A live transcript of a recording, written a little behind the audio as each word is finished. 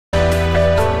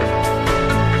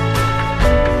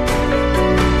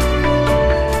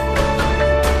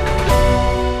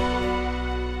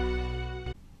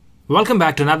Welcome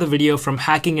back to another video from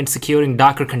Hacking and Securing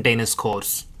Docker Containers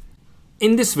course.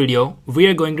 In this video, we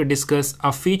are going to discuss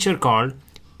a feature called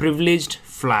privileged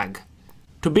flag.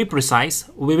 To be precise,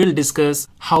 we will discuss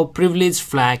how privileged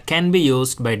flag can be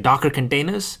used by Docker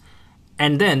containers,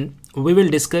 and then we will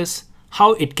discuss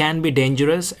how it can be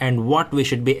dangerous and what we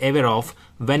should be aware of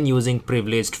when using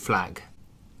privileged flag.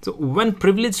 So when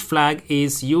privileged flag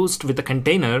is used with a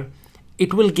container,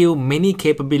 it will give many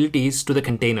capabilities to the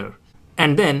container.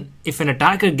 And then if an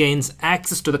attacker gains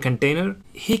access to the container,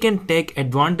 he can take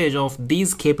advantage of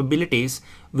these capabilities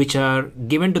which are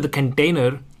given to the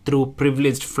container through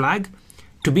privileged flag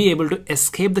to be able to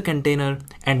escape the container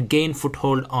and gain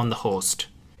foothold on the host.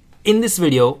 In this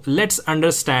video, let's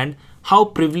understand how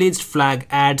privileged flag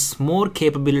adds more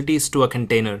capabilities to a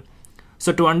container.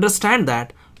 So to understand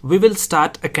that, we will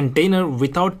start a container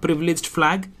without privileged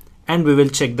flag and we will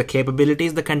check the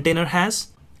capabilities the container has.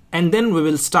 And then we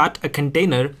will start a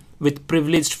container with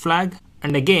privileged flag,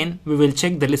 and again we will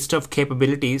check the list of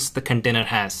capabilities the container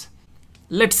has.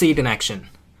 Let's see it in action.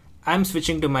 I'm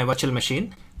switching to my virtual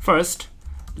machine. First,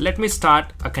 let me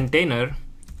start a container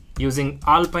using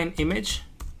Alpine image.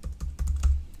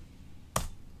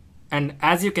 And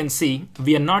as you can see,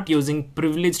 we are not using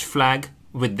privileged flag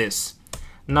with this.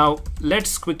 Now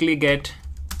let's quickly get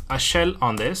a shell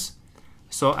on this.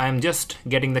 So I'm just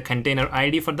getting the container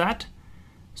ID for that.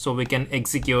 So we can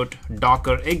execute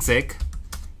docker exec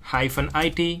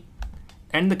 -it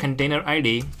and the container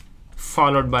ID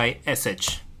followed by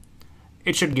sh.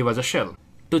 It should give us a shell.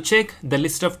 To check the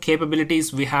list of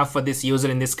capabilities we have for this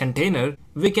user in this container,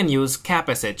 we can use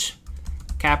capsh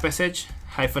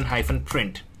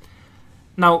 -print.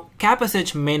 Now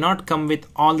capsh may not come with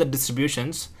all the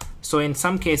distributions, so in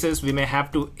some cases we may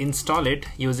have to install it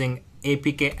using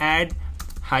apk-add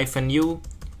 -u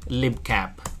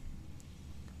libcap.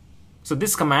 So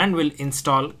this command will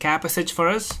install capsh for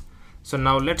us. So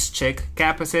now let's check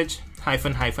capsh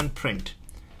 -print.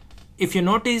 If you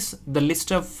notice the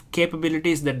list of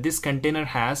capabilities that this container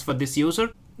has for this user,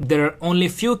 there are only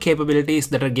few capabilities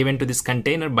that are given to this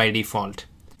container by default.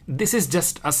 This is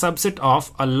just a subset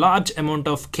of a large amount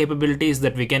of capabilities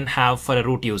that we can have for a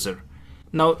root user.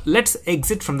 Now let's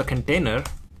exit from the container.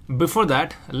 Before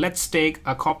that, let's take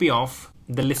a copy of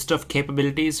the list of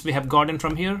capabilities we have gotten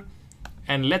from here,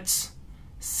 and let's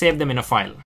save them in a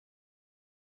file.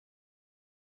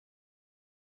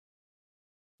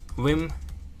 Vim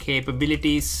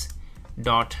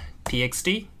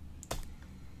capabilities.txt,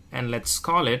 and let's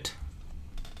call it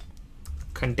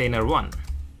container1.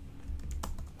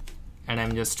 And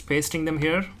I'm just pasting them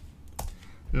here.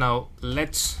 Now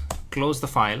let's close the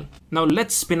file. Now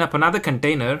let's spin up another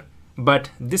container, but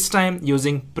this time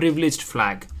using privileged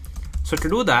flag. So to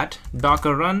do that,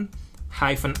 docker run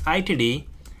 -itd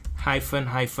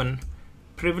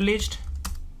 -privileged,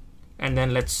 and then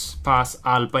let's pass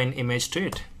Alpine image to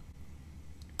it.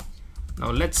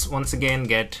 Now let's once again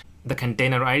get the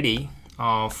container ID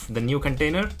of the new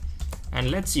container, and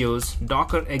let's use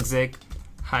docker exec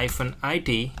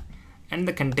 -it and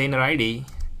the container ID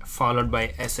followed by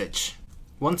sh.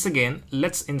 Once again,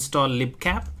 let's install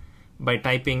libcap by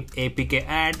typing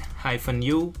apk-add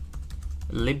 -u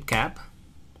libcap,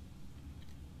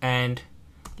 and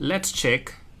let's check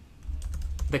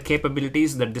the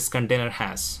capabilities that this container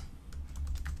has.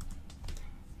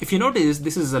 If you notice,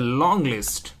 this is a long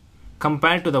list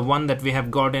compared to the one that we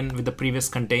have gotten with the previous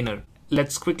container.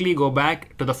 Let's quickly go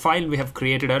back to the file we have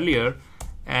created earlier,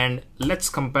 and let's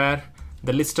compare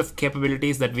the list of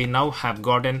capabilities that we now have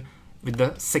gotten with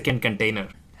the second container.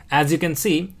 As you can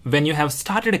see, when you have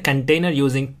started a container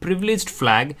using privileged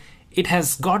flag, it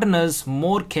has gotten us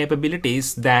more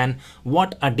capabilities than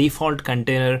what a default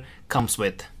container comes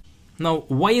with. Now,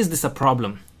 why is this a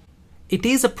problem? It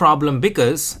is a problem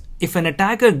because if an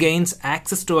attacker gains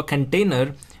access to a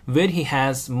container where he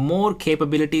has more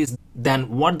capabilities than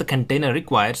what the container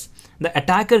requires, the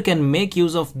attacker can make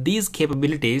use of these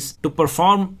capabilities to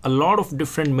perform a lot of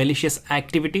different malicious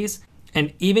activities,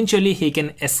 and eventually he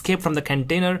can escape from the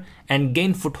container and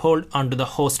gain foothold onto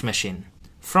the host machine.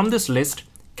 From this list,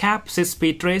 cap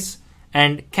sysptrace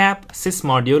and cap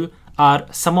sysmodule are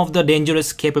some of the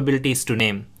dangerous capabilities to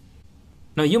name.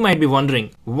 Now you might be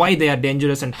wondering why they are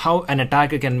dangerous and how an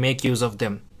attacker can make use of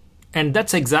them. And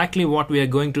that's exactly what we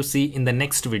are going to see in the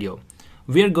next video.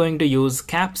 We are going to use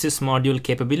cap sysmodule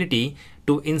capability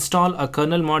to install a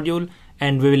kernel module,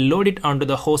 and we will load it onto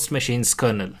the host machine's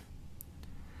kernel.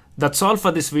 That's all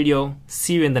for this video.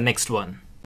 See you in the next one.